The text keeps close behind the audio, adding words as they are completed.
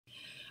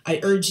I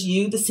urge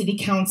you, the city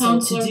council,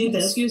 Counselor, to do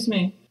this. excuse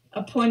me.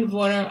 A point of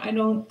order. I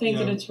don't think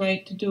that it's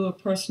right to do a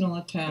personal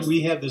attack.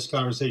 We had this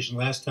conversation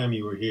last time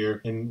you were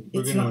here, and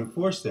we're going to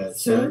enforce that.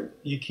 Sir,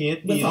 you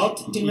can't be... With all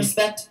due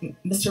respect,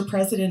 Mr.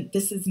 President,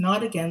 this is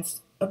not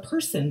against a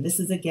person. This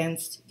is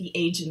against the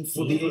agency.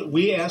 Well,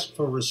 we ask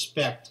for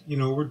respect. You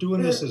know, we're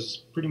doing this as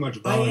pretty much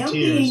volunteers. I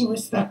am being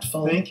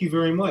respectful. Thank you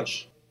very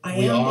much. I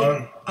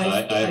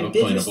have a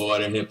point of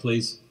order here,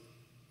 please.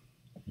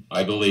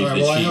 I believe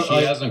that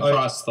she hasn't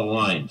crossed the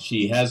line.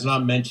 She has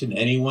not mentioned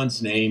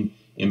anyone's name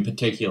in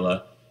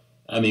particular.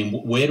 I mean,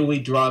 where do we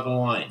draw the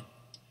line?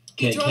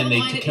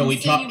 Can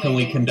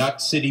we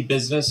conduct city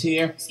business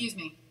here? Excuse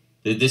me.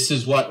 This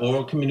is what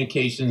oral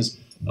communications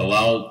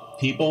allow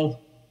people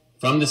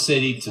from the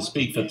city to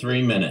speak for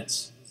 3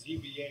 minutes.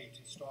 ZBA to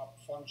stop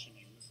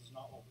functioning. This is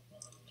not what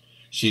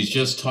She's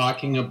just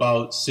talking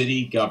about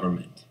city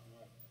government.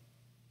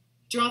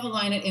 Draw the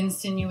line at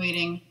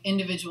insinuating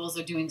individuals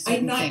are doing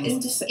certain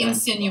things.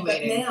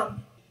 Insinuating.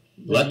 Ma'am.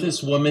 Let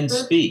this woman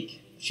speak.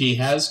 She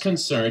has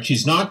concern.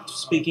 She's not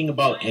speaking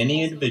about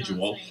any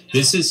individual.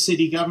 This is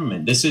city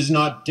government. This is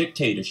not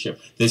dictatorship.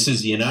 This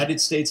is the United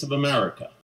States of America.